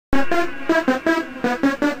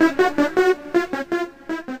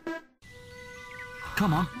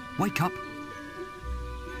Come on, wake up.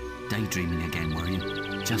 Daydreaming again, were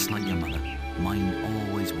you? Just like your mother. Mind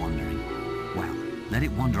always wandering. Well, let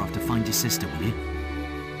it wander off to find your sister, will you?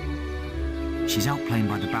 She's out playing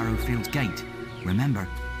by the Barrowfields gate. Remember,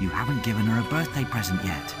 you haven't given her a birthday present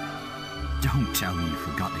yet. Don't tell me you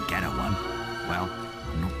forgot to get her one. Well,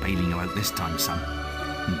 I'm not bailing you out this time, son.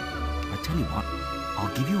 I tell you what,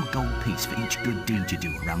 I'll give you a gold piece for each good deed you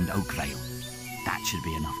do around Oakvale. That should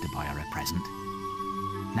be enough to buy her a present.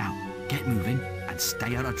 Now, get moving and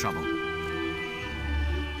stay out of trouble.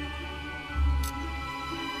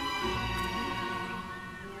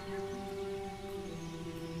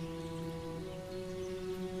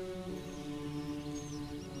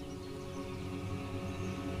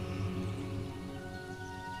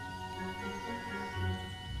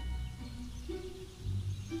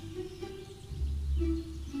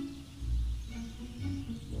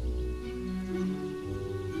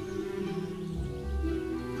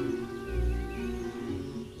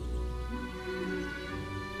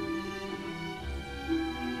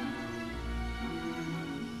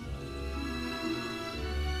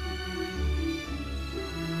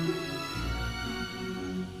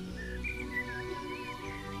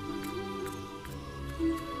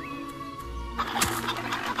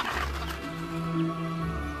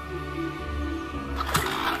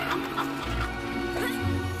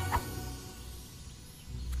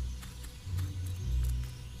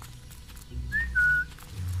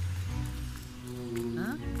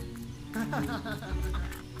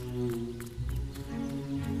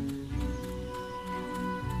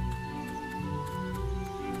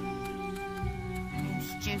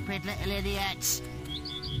 Stupid little idiots.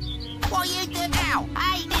 What are you doing now?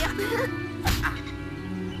 Hey!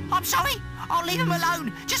 I'm sorry. I'll leave him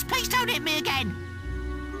alone. Just please don't hit me again.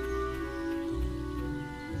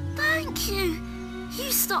 Thank you.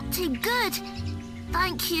 You stopped him good.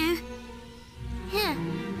 Thank you. Here,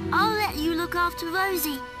 I'll let you look after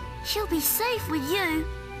Rosie. She'll be safe with you.